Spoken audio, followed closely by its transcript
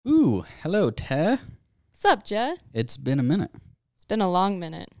Ooh, hello, Teh. What's up, Jeh? It's been a minute. It's been a long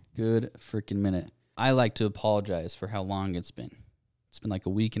minute. Good freaking minute. I like to apologize for how long it's been. It's been like a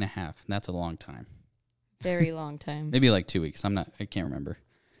week and a half, and that's a long time. Very long time. Maybe like 2 weeks. I can't remember.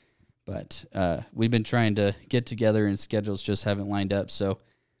 But we've been trying to get together, and schedules just haven't lined up. So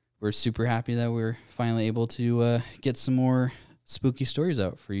we're super happy that we're finally able to get some more spooky stories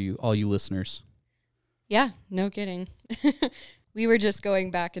out for you, all you listeners. Yeah, no kidding. We were just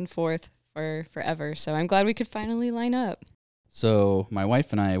going back and forth for forever, so I'm glad we could finally line up. So my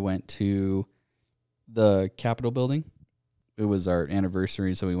wife and I went to the Capitol building. It was our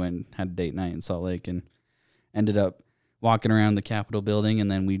anniversary, so we went and had a date night in Salt Lake and ended up walking around the Capitol building, and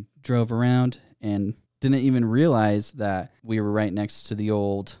then we drove around and didn't even realize that we were right next to the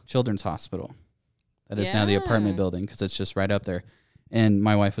old children's hospital. That is now the apartment building because it's just right up there. And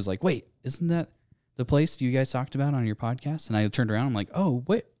my wife was like, wait, isn't that the place you guys talked about on your podcast? And I turned around, I'm like, oh,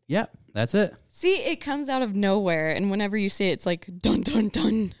 wait, yeah, that's it. See, it comes out of nowhere, and whenever you see it, it's like, dun, dun,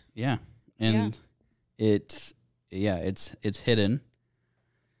 dun. Yeah, and it's hidden.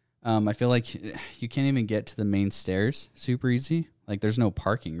 I feel like you can't even get to the main stairs super easy. Like, there's no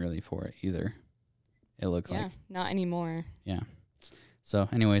parking really for it either. It looked like. Yeah, not anymore. Yeah. So,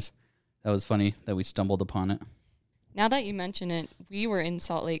 anyways, that was funny that we stumbled upon it. Now that you mention it, we were in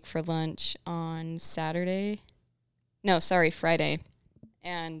Salt Lake for lunch on Friday.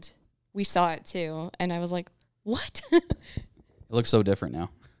 And we saw it too. And I was like, what? It looks so different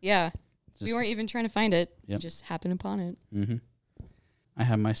now. Yeah. We weren't even trying to find it. Yep. We just happened upon it. Mm-hmm. I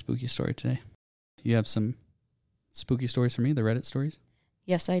have my spooky story today. You have some spooky stories for me, the Reddit stories?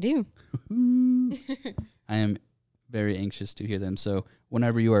 Yes, I do. I am very anxious to hear them. So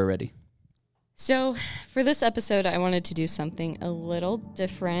whenever you are ready. So for this episode, I wanted to do something a little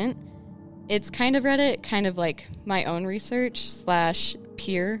different. It's kind of Reddit, kind of like my own research /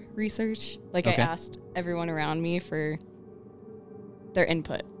 peer research. Like Okay. I asked everyone around me for their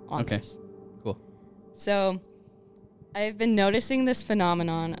input on this. Cool. So I've been noticing this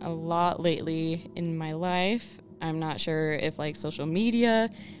phenomenon a lot lately in my life. I'm not sure if like social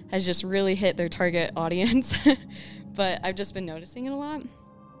media has just really hit their target audience, but I've just been noticing it a lot.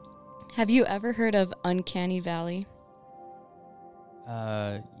 Have you ever heard of Uncanny Valley?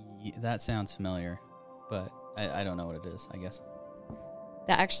 That sounds familiar, but I don't know what it is, I guess.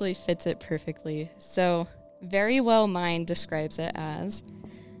 That actually fits it perfectly. So, Very Well Mind describes it as,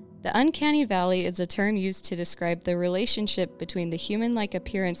 the uncanny valley is a term used to describe the relationship between the human-like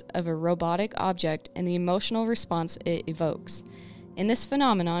appearance of a robotic object and the emotional response it evokes. In this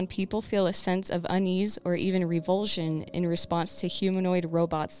phenomenon, people feel a sense of unease or even revulsion in response to humanoid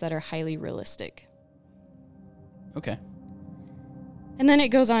robots that are highly realistic. Okay. And then it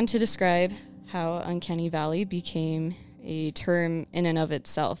goes on to describe how Uncanny Valley became a term in and of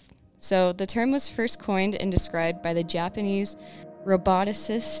itself. So the term was first coined and described by the Japanese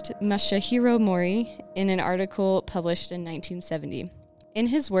roboticist Masahiro Mori in an article published in 1970. In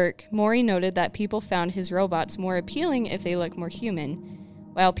his work, Mori noted that people found his robots more appealing if they looked more human.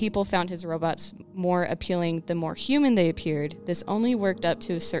 While people found his robots more appealing the more human they appeared, this only worked up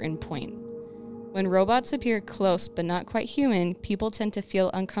to a certain point. When robots appear close but not quite human, people tend to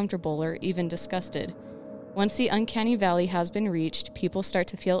feel uncomfortable or even disgusted. Once the uncanny valley has been reached, people start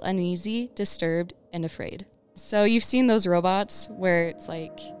to feel uneasy, disturbed, and afraid. So you've seen those robots where it's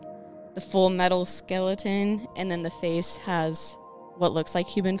like the full metal skeleton and then the face has what looks like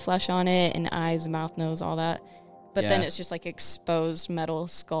human flesh on it and eyes, mouth, nose, all that. But then it's just like exposed metal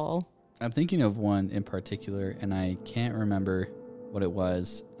skull. I'm thinking of one in particular, and I can't remember what it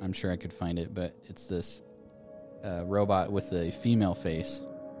was. I'm sure I could find it, but it's this robot with a female face.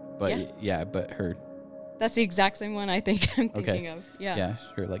 But but her... That's the exact same one I think I'm thinking of. Yeah. Yeah,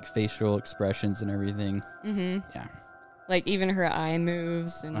 her like facial expressions and everything. Mm-hmm. Yeah. Like even her eye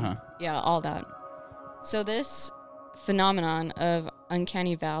moves and all that. So this phenomenon of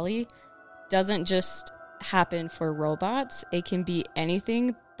Uncanny Valley doesn't just happen for robots. It can be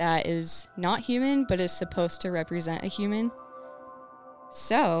anything that is not human but is supposed to represent a human.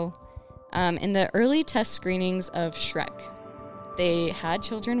 So, in the early test screenings of Shrek, they had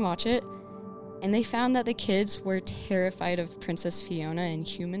children watch it, and they found that the kids were terrified of Princess Fiona in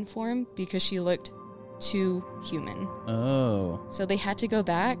human form because she looked too human. Oh. So they had to go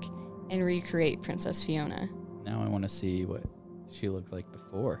back and recreate Princess Fiona. Now I want to see what she looked like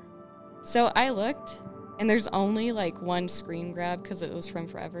before. So I looked, and there's only like one screen grab because it was from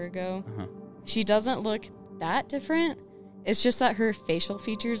forever ago. Uh-huh. She doesn't look that different. It's just that her facial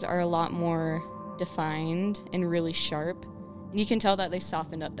features are a lot more defined and really sharp. And you can tell that they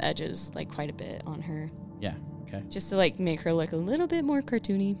softened up the edges like quite a bit on her. Yeah. Okay. just to like make her look a little bit more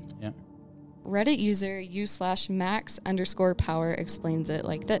cartoony. Yeah. Reddit user u/max_power explains it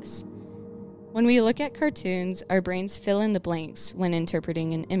like this. When we look at cartoons, our brains fill in the blanks when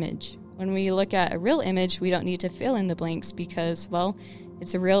interpreting an image. When we look at a real image, we don't need to fill in the blanks because, well,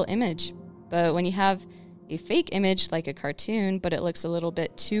 it's a real image. But when you have a fake image like a cartoon, but it looks a little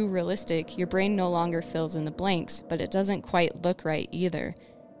bit too realistic, your brain no longer fills in the blanks, but it doesn't quite look right either.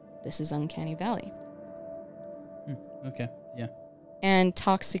 This is Uncanny Valley. Okay. Yeah. And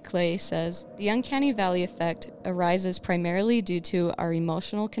Toxiclay says, the Uncanny Valley effect arises primarily due to our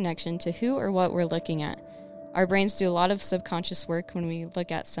emotional connection to who or what we're looking at. Our brains do a lot of subconscious work when we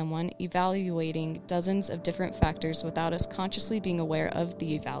look at someone, evaluating dozens of different factors without us consciously being aware of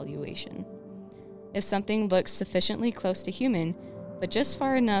the evaluation. If something looks sufficiently close to human, but just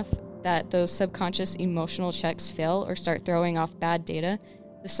far enough that those subconscious emotional checks fail or start throwing off bad data,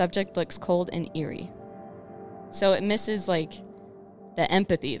 the subject looks cold and eerie. So it misses like the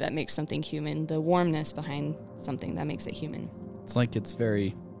empathy that makes something human, the warmness behind something that makes it human. It's like it's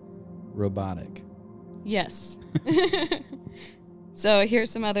very robotic. Yes. So here's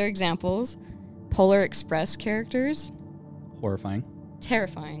some other examples. Polar Express characters. Horrifying.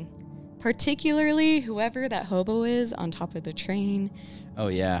 Terrifying. Particularly whoever that hobo is on top of the train. Oh,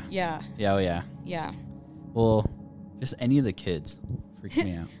 yeah. Yeah. Yeah, oh, yeah. Yeah. Well, just any of the kids freaks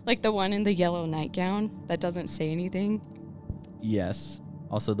me out. Like the one in the yellow nightgown that doesn't say anything. Yes.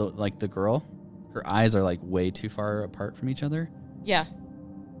 Also, the girl, her eyes are like way too far apart from each other. Yeah.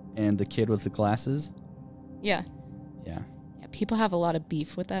 And the kid with the glasses. Yeah. Yeah. Yeah. People have a lot of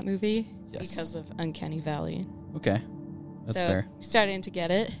beef with that movie Yes. because of Uncanny Valley. Okay. That's so, fair. Starting to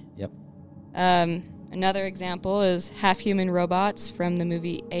get it. Yep. Another example is half-human robots from the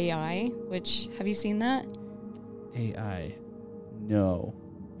movie AI, which, have you seen that? AI. No.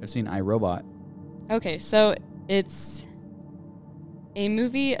 I've seen iRobot. Okay, so it's a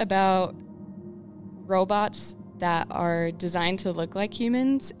movie about robots that are designed to look like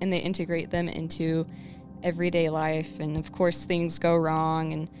humans, and they integrate them into everyday life, and of course things go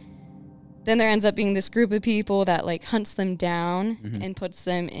wrong, and then there ends up being this group of people that like hunts them down and puts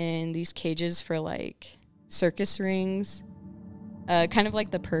them in these cages for like circus rings, kind of like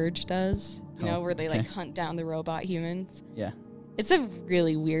The Purge does, where they like hunt down the robot humans. Yeah. It's a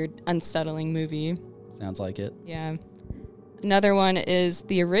really weird, unsettling movie. Sounds like it. Yeah. Another one is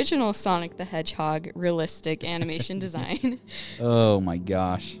the original Sonic the Hedgehog realistic animation design. Oh my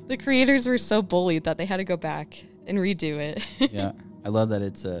gosh. The creators were so bullied that they had to go back and redo it. Yeah. I love that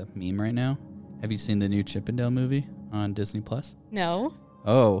it's a meme right now. Have you seen the new Chip 'n Dale movie on Disney Plus? No.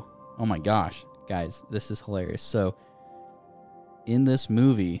 Oh my gosh. Guys, this is hilarious. So, in this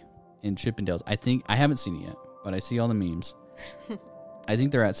movie, in Chip 'n Dale's, I haven't seen it yet, but I see all the memes. I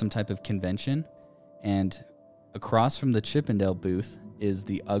think they're at some type of convention, and across from the Chip 'n Dale booth is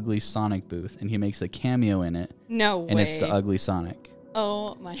the Ugly Sonic booth, and he makes a cameo in it. No way. And it's the Ugly Sonic.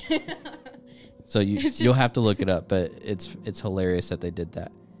 Oh my. So you'll have to look it up, but it's hilarious that they did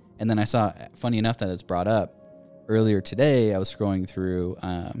that. And then I saw, funny enough that it's brought up, earlier today I was scrolling through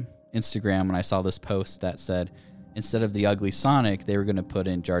Instagram and I saw this post that said instead of the Ugly Sonic, they were going to put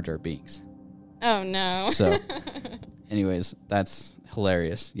in Jar Jar Binks. Oh no. So anyways, that's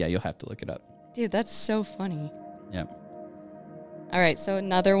hilarious. Yeah, you'll have to look it up. Dude, that's so funny. Yeah. All right, so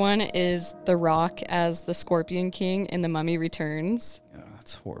another one is The Rock as the Scorpion King in The Mummy Returns. Oh,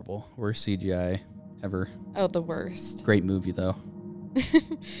 that's horrible. Worst CGI ever. Oh, the worst. Great movie, though.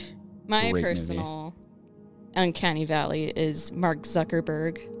 My Great personal Uncanny Valley is Mark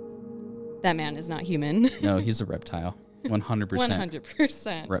Zuckerberg. That man is not human. No, he's a reptile. 100%.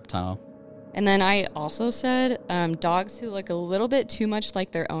 100%. Reptile. And then I also said dogs who look a little bit too much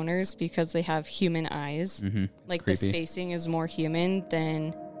like their owners because they have human eyes. Mm-hmm. Like creepy. the spacing is more human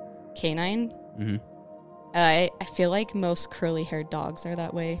than canine. Mm-hmm. I feel like most curly-haired dogs are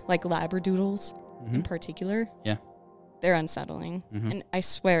that way, like Labradoodles in particular. Yeah. They're unsettling. Mm-hmm. And I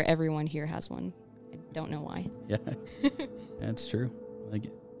swear everyone here has one. I don't know why. Yeah. That's true. Like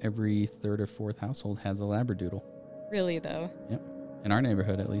every third or fourth household has a Labradoodle. Really, though. Yep. In our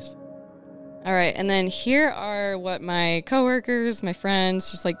neighborhood, at least. All right, and then here are what my coworkers, my friends,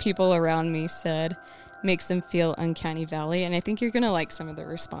 just like people around me said makes them feel Uncanny Valley, and I think you're going to like some of the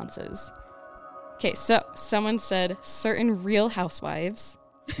responses. Okay, so someone said certain Real Housewives.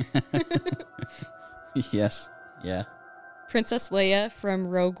 Yes. Yeah. Princess Leia from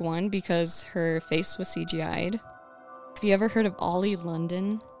Rogue One because her face was CGI'd. Have you ever heard of Ollie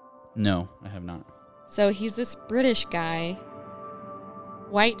London? No, I have not. So he's this British guy,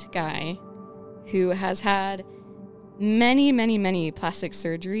 white guy, who has had many, many, many plastic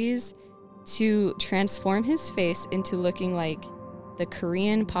surgeries, to transform his face into looking like the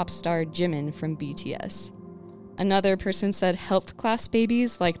Korean pop star Jimin from BTS. Another person said health class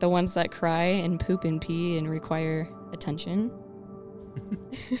babies, like the ones that cry and poop and pee and require attention.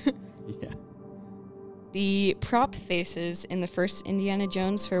 Yeah. The prop faces in the first Indiana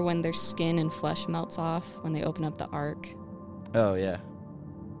Jones for when their skin and flesh melts off when they open up the Ark. Oh, yeah.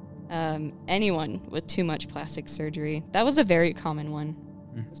 Anyone with too much plastic surgery. That was a very common one.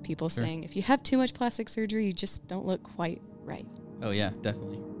 Was people saying, if you have too much plastic surgery, you just don't look quite right. Oh, yeah,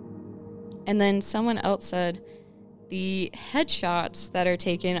 definitely. And then someone else said the headshots that are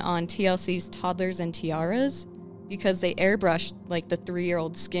taken on TLC's Toddlers and Tiaras, because they airbrush like the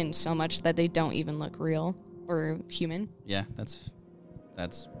 3-year-old skin so much that they don't even look real or human. Yeah,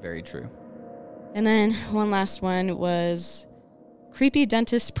 that's very true. And then one last one was creepy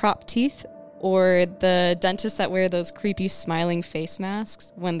dentist prop teeth, or the dentists that wear those creepy smiling face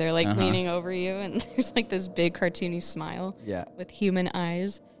masks when they're like leaning over you and there's like this big cartoony smile with human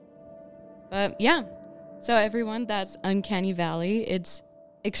eyes. But yeah, so everyone, that's Uncanny Valley. It's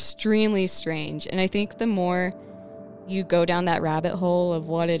extremely strange. And I think the more you go down that rabbit hole of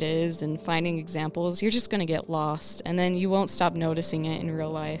what it is and finding examples, you're just going to get lost. And then you won't stop noticing it in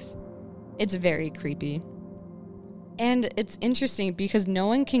real life. It's very creepy. And it's interesting because no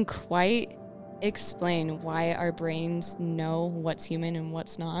one can quite explain why our brains know what's human and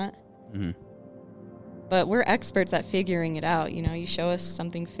what's not. Mm-hmm. But we're experts at figuring it out. You know, you show us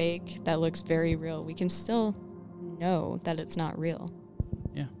something fake that looks very real, we can still know that it's not real.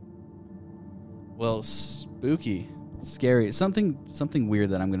 Yeah. Well, spooky, scary, something weird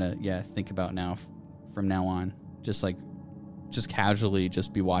that I'm gonna think about now from now on. Just casually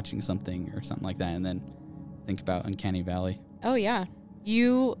just be watching something or something like that, and then think about Uncanny Valley. Oh yeah.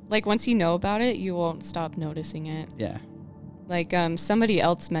 You, like, once you know about it, you won't stop noticing it. Yeah. Like, somebody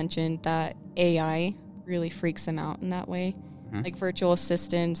else mentioned that AI really freaks them out in that way. Mm-hmm. Like, virtual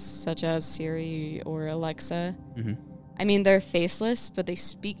assistants such as Siri or Alexa. Mm-hmm. I mean, they're faceless, but they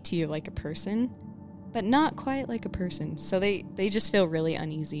speak to you like a person, but not quite like a person. So they just feel really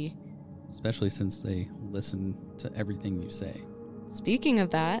uneasy. Especially since they listen to everything you say. Speaking of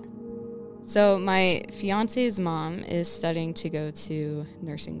that, so my fiance's mom is studying to go to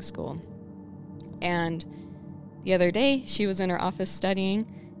nursing school. And the other day, she was in her office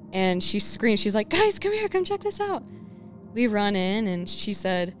studying, and she screamed. She's like, guys, come here, come check this out. We run in, and she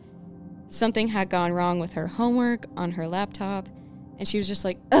said something had gone wrong with her homework on her laptop. And she was just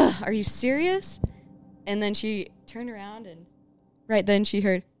like, ugh, are you serious? And then she turned around, and right then she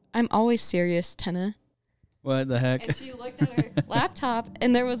heard, I'm always serious, Tenna. What the heck? And she looked at her laptop,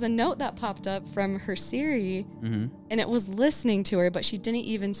 and there was a note that popped up from her Siri, and it was listening to her, but she didn't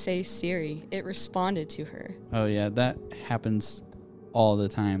even say Siri. It responded to her. Oh, yeah, that happens all the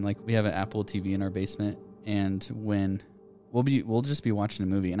time. Like, we have an Apple TV in our basement, and when we'll just be watching a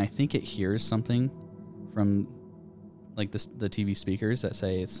movie, and I think it hears something from, like, the TV speakers that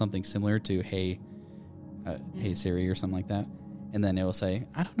say it's something similar to, hey Siri, or something like that, and then it will say,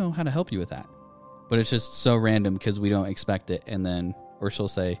 I don't know how to help you with that. But it's just so random because we don't expect it. And then, or she'll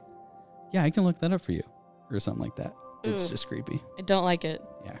say, yeah, I can look that up for you, or something like that. It's just creepy. I don't like it.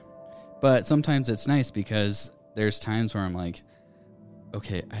 Yeah. But sometimes it's nice because there's times where I'm like,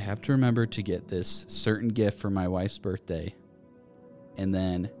 okay, I have to remember to get this certain gift for my wife's birthday. And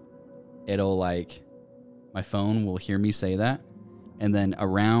then it'll my phone will hear me say that. And then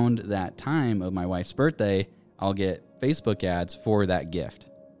around that time of my wife's birthday, I'll get Facebook ads for that gift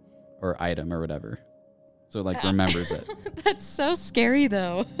or item or whatever. So it remembers it. That's so scary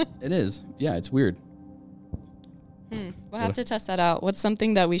though. It is. Yeah, it's weird. We'll have to test that out. What's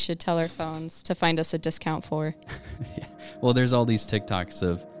something that we should tell our phones to find us a discount for? Yeah. Well, there's all these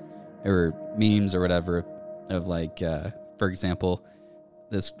TikToks or memes or whatever of for example,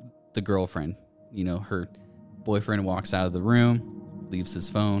 the girlfriend, her boyfriend walks out of the room, leaves his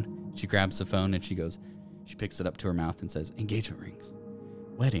phone. She grabs the phone and she picks it up to her mouth and says, engagement rings,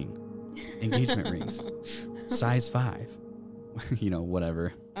 wedding, engagement rings, size 5,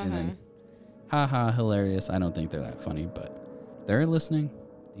 whatever. And then, haha, hilarious. I don't think they're that funny, but they're listening.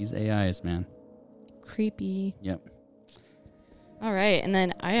 These AIs, man. Creepy. Yep. All right. And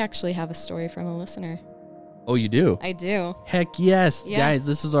then I actually have a story from a listener. Oh, you do? I do. Heck yes. Yeah. Guys,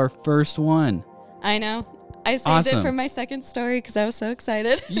 this is our first one. I know. I saved it for my second story because I was so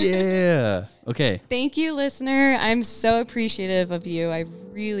excited. Yeah. Okay. Thank you, listener. I'm so appreciative of you. I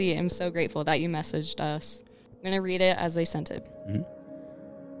really am so grateful that you messaged us. I'm going to read it as they sent it.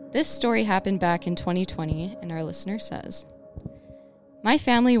 Mm-hmm. This story happened back in 2020, and our listener says, My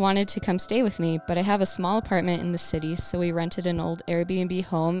family wanted to come stay with me, but I have a small apartment in the city, so we rented an old Airbnb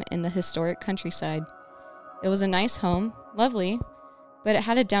home in the historic countryside. It was a nice home, lovely, but it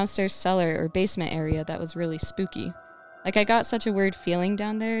had a downstairs cellar or basement area that was really spooky. Like, I got such a weird feeling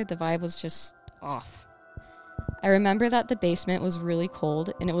down there, the vibe was just off. I remember that the basement was really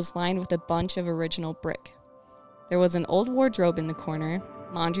cold, and it was lined with a bunch of original brick. There was an old wardrobe in the corner,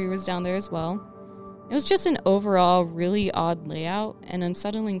 laundry was down there as well. It was just an overall really odd layout and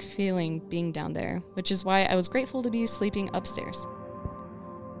unsettling feeling being down there, which is why I was grateful to be sleeping upstairs.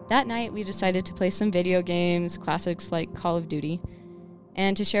 That night, we decided to play some video games, classics like Call of Duty,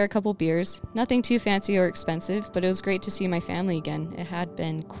 and to share a couple beers. Nothing too fancy or expensive, but it was great to see my family again. It had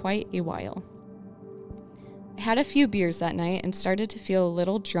been quite a while. I had a few beers that night and started to feel a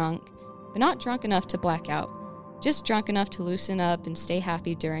little drunk, but not drunk enough to black out, just drunk enough to loosen up and stay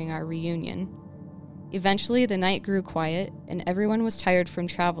happy during our reunion. Eventually, the night grew quiet, and everyone was tired from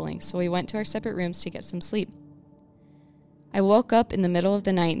traveling, so we went to our separate rooms to get some sleep. I woke up in the middle of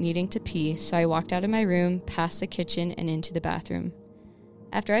the night needing to pee, so I walked out of my room, past the kitchen, and into the bathroom.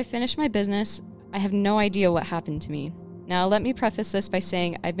 After I finished my business, I have no idea what happened to me. Now, let me preface this by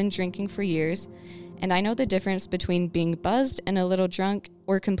saying I've been drinking for years, and I know the difference between being buzzed and a little drunk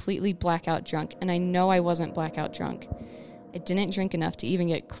or completely blackout drunk, and I know I wasn't blackout drunk. I didn't drink enough to even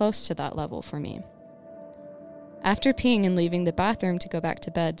get close to that level for me. After peeing and leaving the bathroom to go back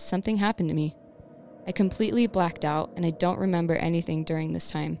to bed, something happened to me. I completely blacked out, and I don't remember anything during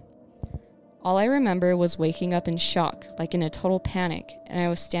this time. All I remember was waking up in shock, like in a total panic, and I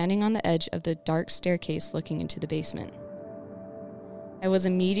was standing on the edge of the dark staircase looking into the basement. I was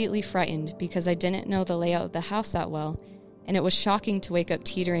immediately frightened because I didn't know the layout of the house that well, and it was shocking to wake up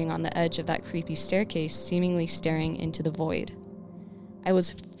teetering on the edge of that creepy staircase, seemingly staring into the void. I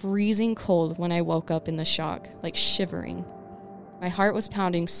was freezing cold when I woke up in the shock, like shivering. My heart was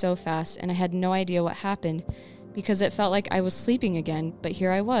pounding so fast, and I had no idea what happened because it felt like I was sleeping again, but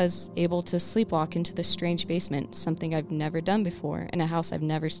here I was, able to sleepwalk into the strange basement, something I've never done before, in a house I've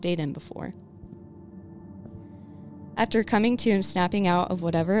never stayed in before. After coming to and snapping out of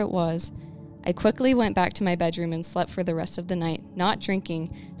whatever it was, I quickly went back to my bedroom and slept for the rest of the night, not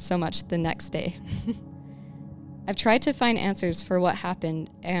drinking so much the next day. I've tried to find answers for what happened,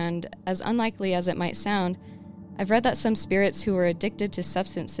 and as unlikely as it might sound, I've read that some spirits who were addicted to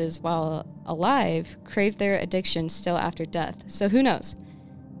substances while alive crave their addiction still after death. So who knows?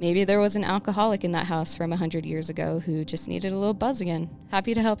 Maybe there was an alcoholic in that house from 100 years ago who just needed a little buzz again.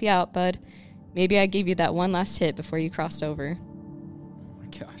 Happy to help you out, bud. Maybe I gave you that one last hit before you crossed over. Oh my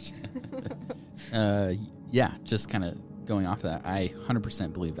gosh. Yeah, just kind of going off that, I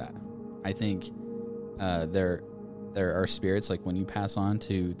 100% believe that. I think there are spirits, like when you pass on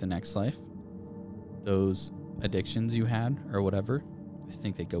to the next life, those addictions you had or whatever, I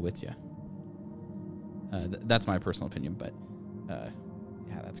think they go with you. That's my personal opinion, but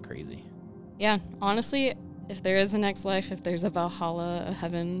yeah, that's crazy. Yeah, honestly, if there is a next life, if there's a Valhalla, a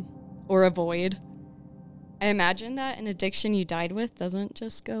heaven, or a void, I imagine that an addiction you died with doesn't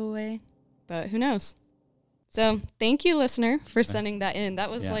just go away, but who knows? So thank you, listener, for sending that in.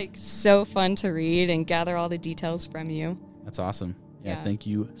 That was so fun to read and gather all the details from you. That's awesome. Yeah. Thank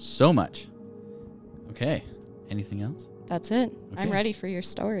you so much. Okay. Anything else? That's it. Okay. I'm ready for your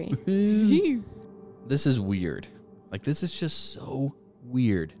story. This is weird. Like, this is just so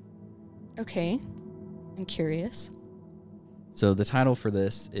weird. Okay. I'm curious. So the title for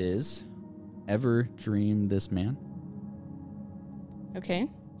this is Ever Dream This Man? Okay.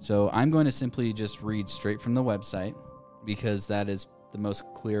 So I'm going to simply just read straight from the website because that is the most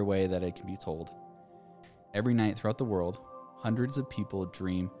clear way that it can be told. Every night throughout the world, hundreds of people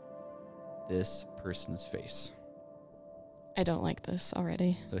dream this person's face. I don't like this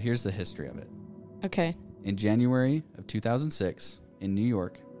already. So here's the history of it. Okay. In January of 2006, in New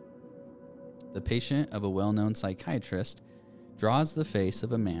York, the patient of a well-known psychiatrist draws the face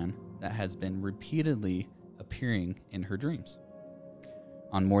of a man that has been repeatedly appearing in her dreams.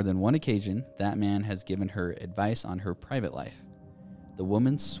 On more than one occasion, that man has given her advice on her private life. The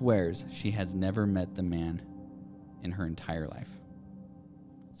woman swears she has never met the man in her entire life.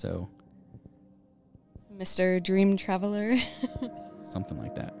 So, Mr. Dream Traveler. Something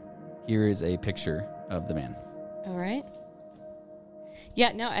like that. Here is a picture of the man. All right.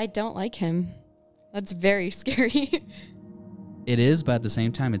 Yeah, no, I don't like him. That's very scary. It is, but at the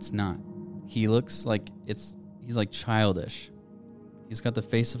same time, it's not. He looks like he's like childish. He's got the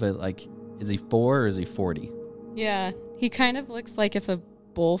face of is he 4 or is he 40? Yeah, he kind of looks like if a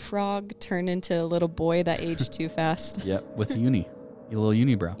bullfrog turned into a little boy that aged too fast. Yep, with a little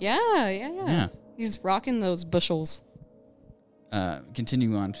unibrow. Yeah. He's rocking those bushels.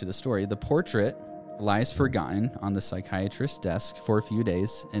 continuing on to the story, the portrait lies forgotten on the psychiatrist's desk for a few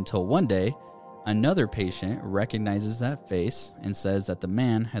days until one day, another patient recognizes that face and says that the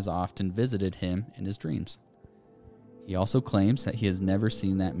man has often visited him in his dreams. He also claims that he has never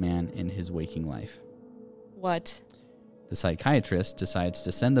seen that man in his waking life. What? The psychiatrist decides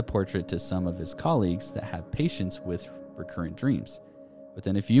to send the portrait to some of his colleagues that have patients with recurrent dreams.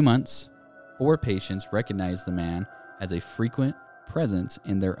 Within a few months, 4 patients recognize the man as a frequent presence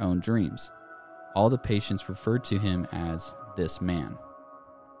in their own dreams. All the patients referred to him as this man.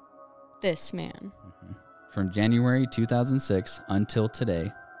 This man. From January 2006 until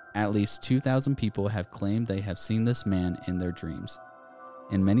today, at least 2,000 people have claimed they have seen this man in their dreams.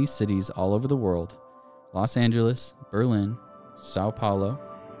 In many cities all over the world, Los Angeles, Berlin, Sao Paulo,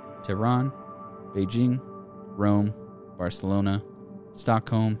 Tehran, Beijing, Rome, Barcelona,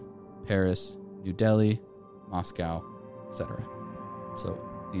 Stockholm, Paris, New Delhi, Moscow, etc. So,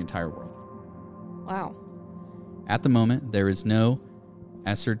 the entire world. Wow. At the moment, there is no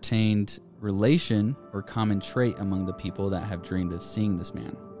ascertained relation or common trait among the people that have dreamed of seeing this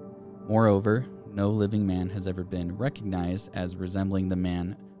man. Moreover, no living man has ever been recognized as resembling the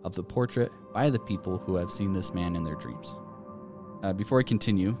man of the portrait by the people who have seen this man in their dreams. Before I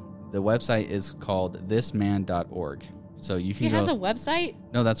continue, the website is called thisman.org. So you can He has a website?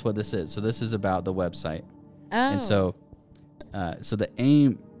 No, that's what this is. So this is about the website. Oh. And so the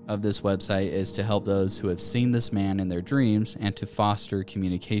aim of this website is to help those who have seen this man in their dreams and to foster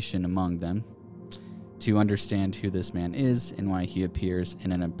communication among them, to understand who this man is and why he appears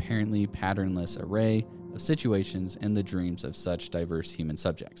in an apparently patternless array of situations in the dreams of such diverse human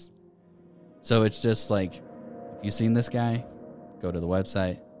subjects. So it's just like, if you've seen this guy, go to the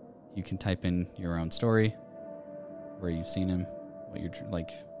website. You can type in your own story, where you've seen him,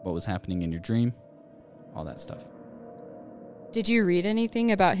 what was happening in your dream, all that stuff. Did you read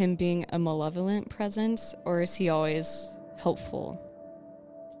anything about him being a malevolent presence, or is he always helpful?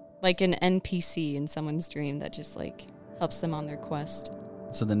 Like an NPC in someone's dream that just helps them on their quest.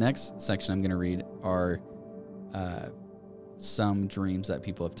 So the next section I'm going to read are some dreams that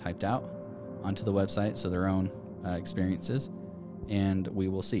people have typed out onto the website, so their own experiences, and we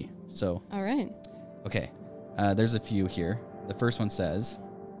will see. So, all right. Okay, there's a few here. The first one says,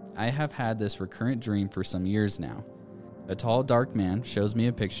 I have had this recurrent dream for some years now. A tall, dark man shows me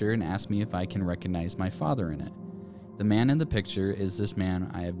a picture and asks me if I can recognize my father in it. The man in the picture is this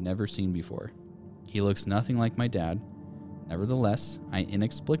man I have never seen before. He looks nothing like my dad. Nevertheless, I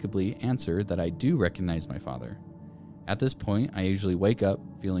inexplicably answer that I do recognize my father. At this point, I usually wake up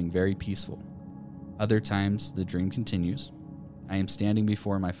feeling very peaceful. Other times, the dream continues. I am standing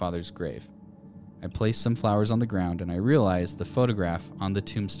before my father's grave. I place some flowers on the ground and I realize the photograph on the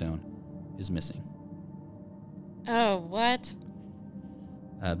tombstone is missing. Oh, what?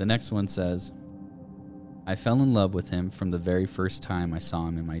 The next one says, I fell in love with him from the very first time I saw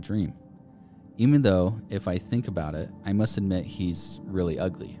him in my dream. Even though, if I think about it, I must admit he's really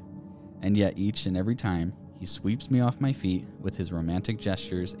ugly. And yet each and every time, he sweeps me off my feet with his romantic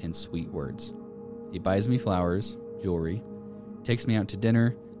gestures and sweet words. He buys me flowers, jewelry, takes me out to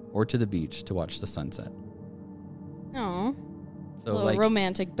dinner or to the beach to watch the sunset. Oh, so a little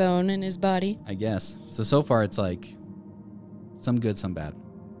romantic bone in his body. I guess. So far it's some good, some bad.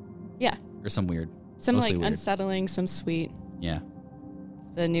 Yeah. Or some weird. Some Mostly weird. Unsettling, some sweet. Yeah.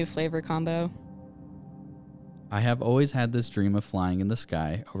 It's the new flavor combo. I have always had this dream of flying in the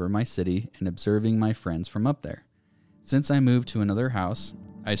sky over my city and observing my friends from up there. Since I moved to another house,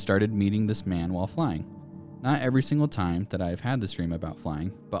 I started meeting this man while flying. Not every single time that I've had this dream about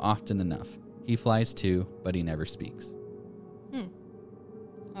flying, but often enough. He flies too, but he never speaks.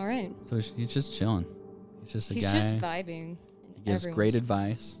 All right. So he's just chilling. He's just a guy. He's just vibing. He gives great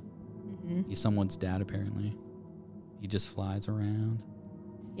advice. Mm-hmm. He's someone's dad, apparently. He just flies around.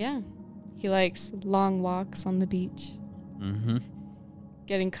 Yeah. He likes long walks on the beach. Mm-hmm.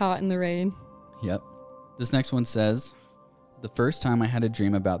 Getting caught in the rain. Yep. This next one says, the first time I had a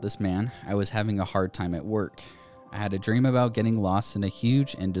dream about this man, I was having a hard time at work. I had a dream about getting lost in a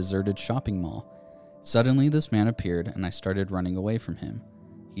huge and deserted shopping mall. Suddenly, this man appeared, and I started running away from him.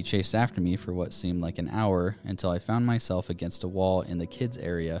 He chased after me for what seemed like an hour until I found myself against a wall in the kids'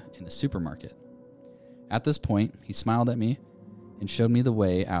 area in a supermarket. At this point, he smiled at me and showed me the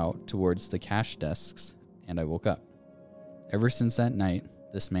way out towards the cash desks, and I woke up. Ever since that night,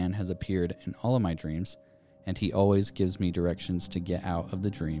 this man has appeared in all of my dreams, and he always gives me directions to get out of the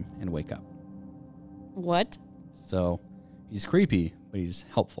dream and wake up. What? So, he's creepy, but he's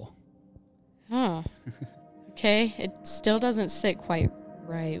helpful. Huh. Okay, it still doesn't sit quite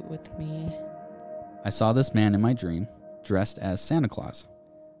right with me. I saw this man in my dream. dressed as Santa Claus.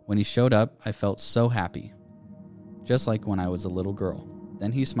 When he showed up, I felt so happy, just like when I was a little girl.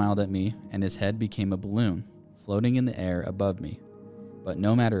 Then he smiled at me, and his head became a balloon, floating in the air above me. But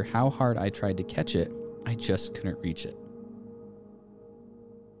no matter how hard I tried to catch it, I just couldn't reach it.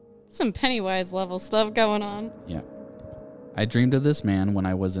 Some Pennywise level stuff going on. Yeah. I dreamed of this man when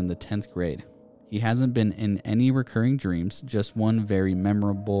I was in the 10th grade. He hasn't been in any recurring dreams, just one very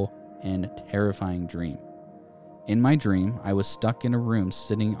memorable and terrifying dream. In my dream, I was stuck in a room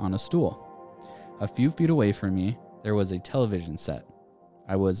sitting on a stool. A few feet away from me, there was a television set.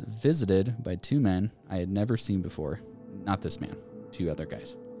 I was visited by two men I had never seen before. Not this man, two other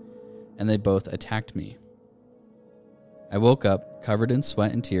guys. And they both attacked me. I woke up, covered in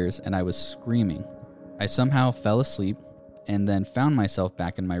sweat and tears, and I was screaming. I somehow fell asleep and then found myself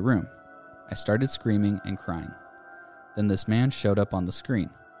back in my room. I started screaming and crying. Then this man showed up on the screen.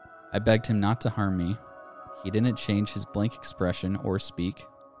 I begged him not to harm me. He didn't change his blank expression or speak.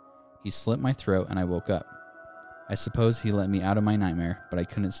 He slit my throat and I woke up. I suppose he let me out of my nightmare, but I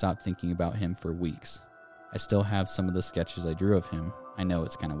couldn't stop thinking about him for weeks. I still have some of the sketches I drew of him. I know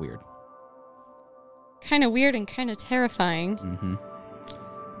it's kind of weird. Kind of weird and kind of terrifying. Mm-hmm.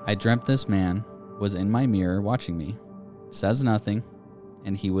 I dreamt this man was in my mirror watching me, says nothing,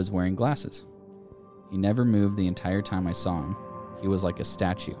 and he was wearing glasses. He never moved the entire time I saw him. He was like a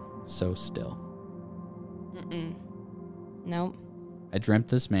statue, so still. Nope. I dreamt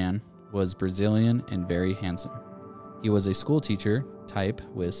this man was Brazilian and very handsome. He was a school teacher type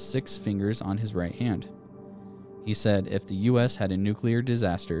with 6 fingers on his right hand. He said if the U.S. had a nuclear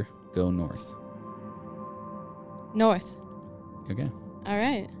disaster, go north. North. Okay. All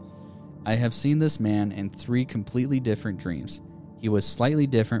right. I have seen this man in 3 completely different dreams. He was slightly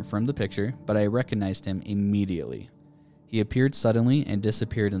different from the picture, but I recognized him immediately. He appeared suddenly and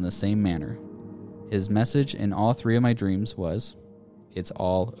disappeared in the same manner. His message in all 3 of my dreams was, "It's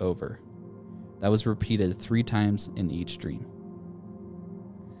all over." That was repeated 3 times in each dream.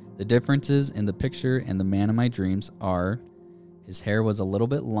 The differences in the picture and the man in my dreams are his hair was a little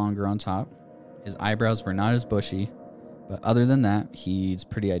bit longer on top, his eyebrows were not as bushy, but other than that, he's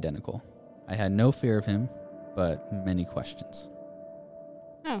pretty identical. I had no fear of him, but many questions.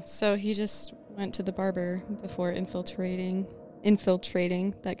 Oh, so he just went to the barber before infiltrating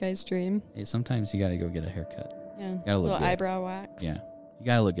that guy's dream. Hey, sometimes you gotta go get a haircut. Yeah. Gotta look little good. eyebrow wax. Yeah. You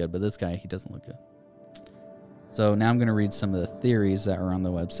gotta look good, but this guy, he doesn't look good. So now I'm gonna read some of the theories that are on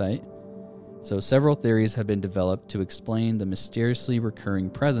the website. So several theories have been developed to explain the mysteriously recurring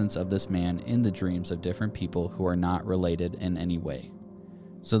presence of this man in the dreams of different people who are not related in any way.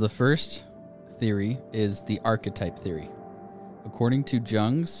 So the first theory is the archetype theory. According to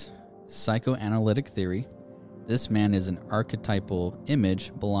Jung's psychoanalytic theory, this man is an archetypal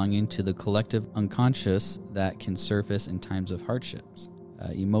image belonging to the collective unconscious that can surface in times of hardships,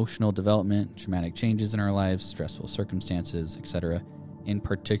 emotional development, traumatic changes in our lives, stressful circumstances, etc., in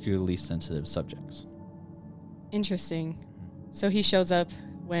particularly sensitive subjects. Interesting. So he shows up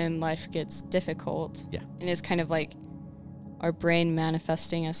when life gets difficult. Yeah. And is kind of like our brain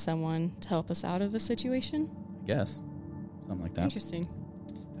manifesting as someone to help us out of a situation. I guess. Something like that. Interesting.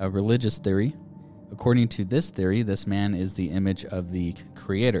 A religious theory. According to this theory, this man is the image of the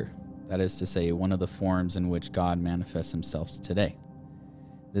Creator. That is to say, one of the forms in which God manifests himself today.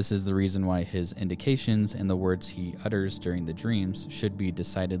 This is the reason why his indications and the words he utters during the dreams should be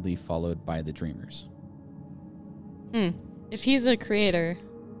decidedly followed by the dreamers. If he's a creator,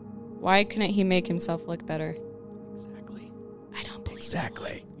 why couldn't he make himself look better? Exactly. I don't believe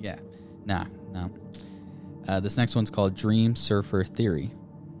Exactly. Yeah. No. This next one's called Dream Surfer Theory.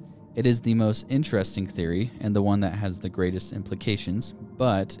 It is the most interesting theory and the one that has the greatest implications,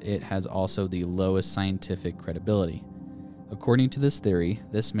 but it has also the lowest scientific credibility. According to this theory,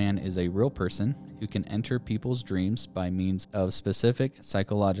 this man is a real person who can enter people's dreams by means of specific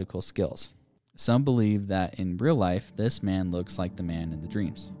psychological skills. Some believe that in real life, this man looks like the man in the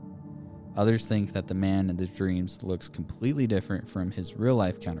dreams. Others think that the man in the dreams looks completely different from his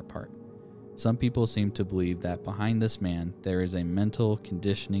real-life counterpart. Some people seem to believe that behind this man, there is a mental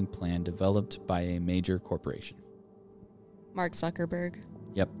conditioning plan developed by a major corporation. Mark Zuckerberg.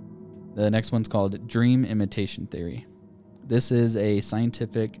 Yep. The next one's called Dream Imitation Theory. This is a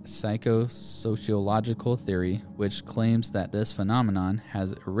scientific psychosociological theory which claims that this phenomenon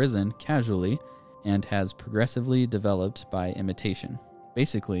has arisen casually and has progressively developed by imitation.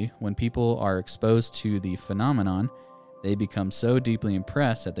 Basically, when people are exposed to the phenomenon, they become so deeply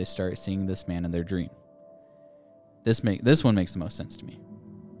impressed that they start seeing this man in their dream. This one makes the most sense to me.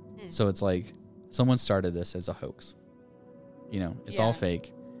 So it's like someone started this as a hoax. You know, it's all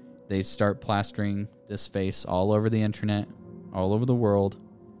fake. they start plastering this face all over the internet, all over the world,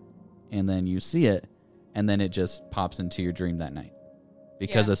 and then you see it, and then it just pops into your dream that night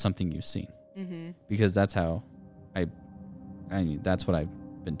because of something you've seen. Mm-hmm. Because that's how I mean, that's what I've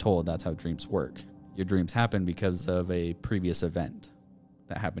been told. That's how dreams work. Your dreams happen because of a previous event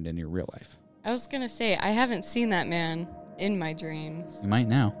that happened in your real life. I was going to say, I haven't seen that man in my dreams. You might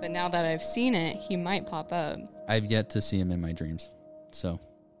now. But now that I've seen it, he might pop up. I've yet to see him in my dreams. So,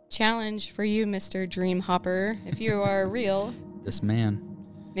 challenge for you, Mr. Dream Hopper. If you are real, this man.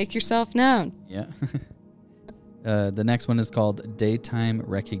 make yourself known. Yeah. The next one is called Daytime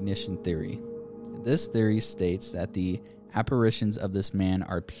Recognition Theory. This theory states that the apparitions of this man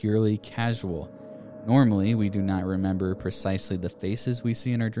are purely casual. Normally, we do not remember precisely the faces we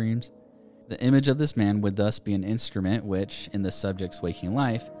see in our dreams. The image of this man would thus be an instrument which, in the subject's waking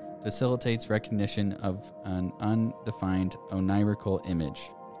life, facilitates recognition of an undefined onirical image.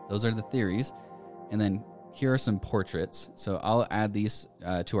 Those are the theories. And then here are some portraits. So I'll add these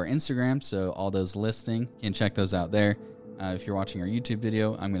to our Instagram, so all those listening can check those out there. If you're watching our YouTube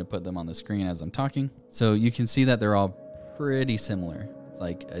video, I'm going to put them on the screen as I'm talking. So you can see that they're all pretty similar. It's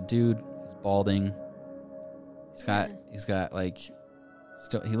like a dude who's balding. He's got like,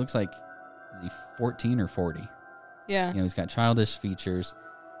 still, he looks like, is he 14 or 40? Yeah. You know, he's got childish features,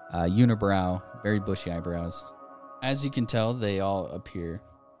 unibrow, very bushy eyebrows. As you can tell, they all appear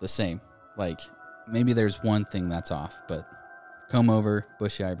the same. Like, maybe there's one thing that's off, but comb over,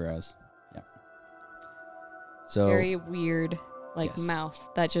 bushy eyebrows. Yeah. So very weird, like, yes. mouth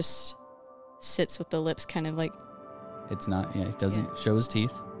that just sits with the lips kind of like. It's not, yeah, it doesn't show his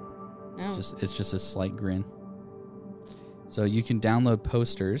teeth. No. It's just a slight grin. So you can download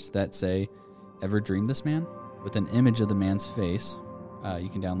posters that say, "Ever dreamed this man?" with an image of the man's face. You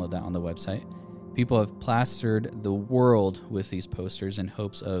can download that on the website. People have plastered the world with these posters in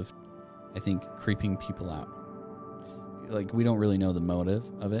hopes of, I think, creeping people out. Like, we don't really know the motive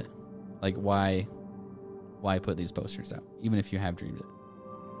of it. Like, why put these posters out, even if you have dreamed it?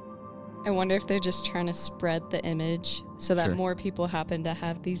 I wonder if they're just trying to spread the image so that more people happen to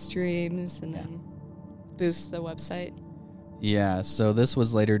have these dreams and then boost the website. Yeah, so this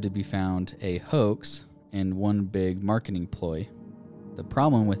was later to be found a hoax and one big marketing ploy. The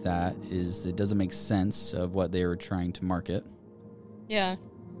problem with that is it doesn't make sense of what they were trying to market. Yeah.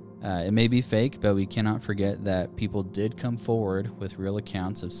 It may be fake, but we cannot forget that people did come forward with real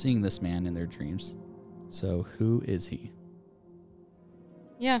accounts of seeing this man in their dreams. So who is he?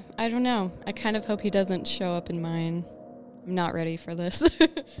 Yeah, I don't know. I kind of hope he doesn't show up in mine. I'm not ready for this.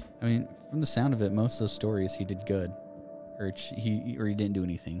 I mean, from the sound of it, most of those stories he did good. Or he didn't do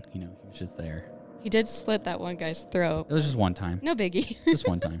anything. You know, he was just there. He did slit that one guy's throat. It was just one time. No biggie. Just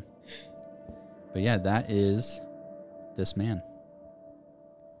one time. But yeah, that is this man.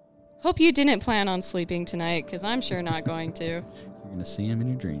 Hope you didn't plan on sleeping tonight, because I'm sure not going to. You're going to see him in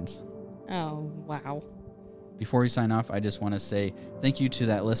your dreams. Oh, wow. Before we sign off, I just want to say thank you to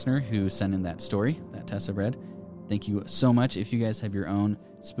that listener who sent in that story that Tessa read. Thank you so much. If you guys have your own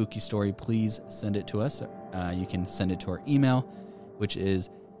spooky story, please send it to us. You can send it to our email, which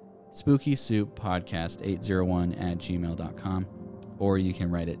is spookysouppodcast801@gmail.com, or you can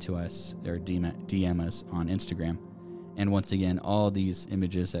write it to us or DM us on Instagram. And once again, all these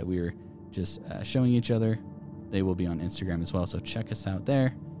images that we were just showing each other, they will be on Instagram as well, so check us out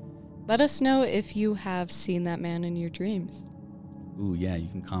there. Let us know if you have seen that man in your dreams. Ooh, yeah, you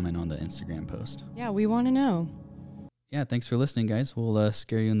can comment on the Instagram post. Yeah, we want to know. Yeah, thanks for listening, guys. We'll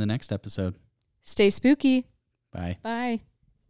scare you in the next episode. Stay spooky. Bye. Bye.